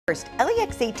First,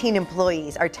 LEX 18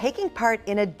 employees are taking part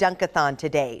in a dunk-a-thon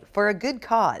today for a good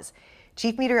cause.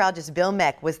 Chief Meteorologist Bill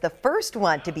Meck was the first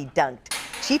one to be dunked.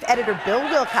 Chief Editor Bill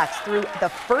Wilcox threw the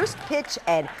first pitch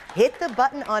and hit the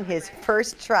button on his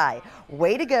first try.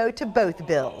 Way to go to both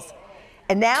Bills.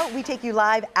 And now we take you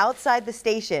live outside the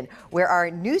station where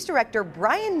our news director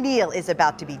Brian Neal is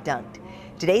about to be dunked.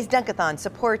 Today's dunk-a-thon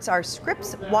supports our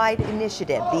Scripps-wide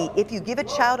initiative, the If You Give a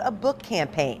Child a Book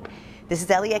campaign. This is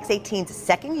LEX 18's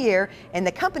second year and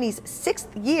the company's 6th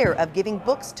year of giving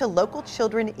books to local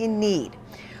children in need.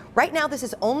 Right now, this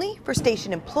is only for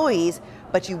station employees,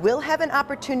 but you will have an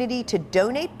opportunity to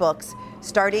donate books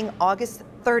starting August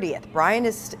 30th. Brian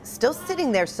is still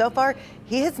sitting there. So far,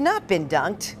 he has not been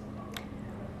dunked.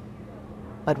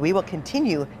 But we will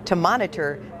continue to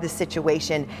monitor the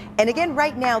situation. And again,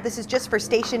 right now, this is just for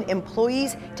station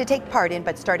employees to take part in,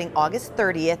 but starting August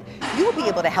 30th, you will be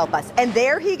able to help us. And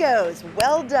there he goes.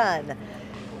 Well done.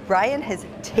 Brian has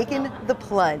taken the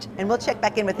plunge, and we'll check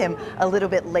back in with him a little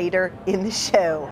bit later in the show.